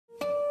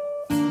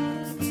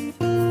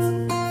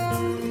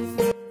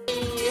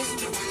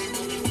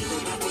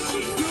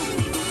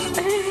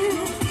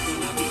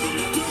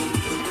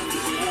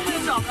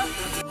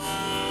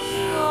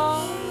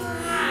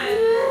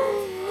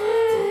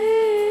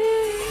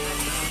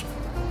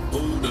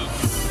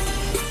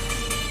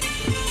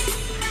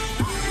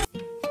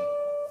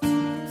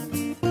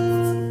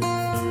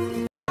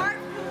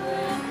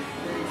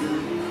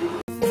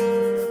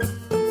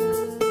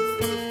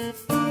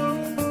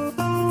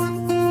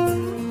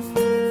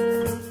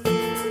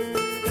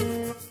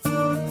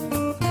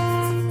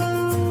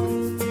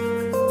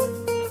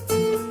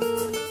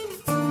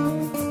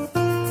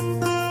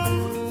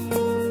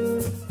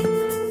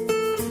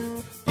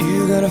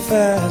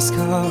fast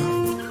car.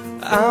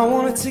 I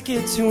want a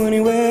ticket to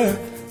anywhere.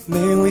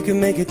 Maybe we can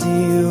make a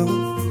deal.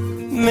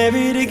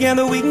 Maybe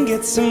together we can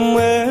get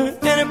somewhere.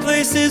 Any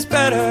place is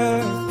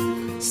better.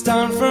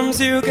 Starting from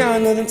zero,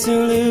 got nothing to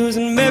lose.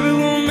 And maybe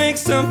we'll make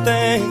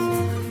something.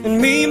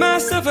 And me,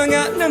 myself, I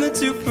got nothing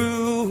to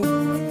prove.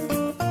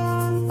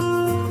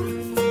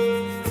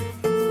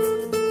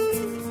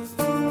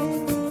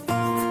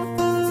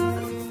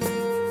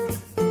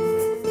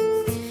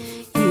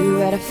 You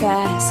got a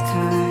fast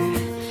car,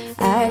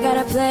 I got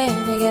a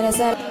plane to get us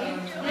out.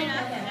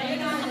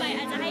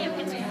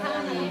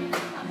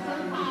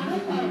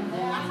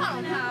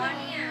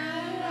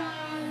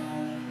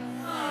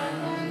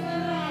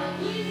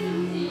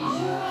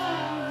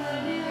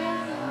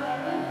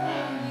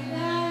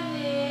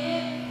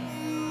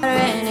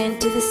 Ran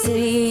into the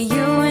city,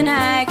 you and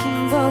I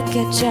can both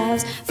get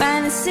jobs.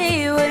 Finally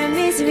see what it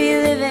means to be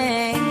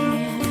living.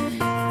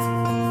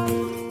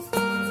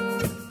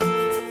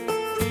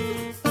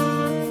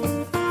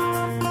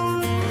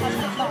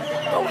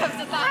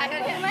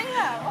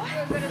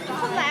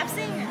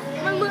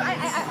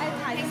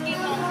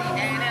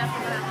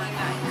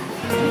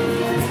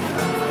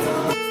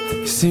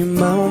 You see,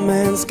 my old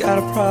man's got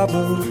a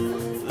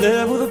problem.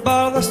 Live with a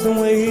bottle, that's the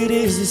way it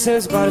is. He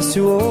says his body's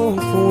too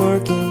old for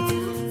working.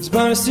 His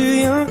body's too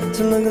young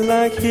to look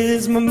like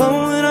his. My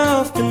mama went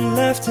off and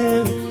left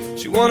him.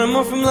 She wanted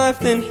more from life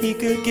than he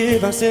could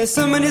give. I said,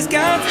 somebody's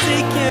got to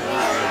take care.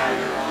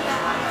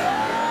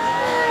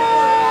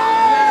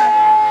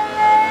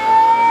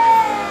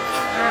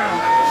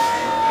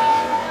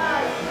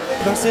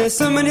 I said,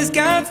 somebody's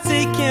got to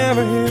take care of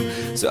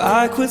him. So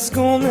I quit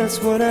school and that's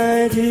what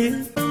I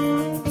did.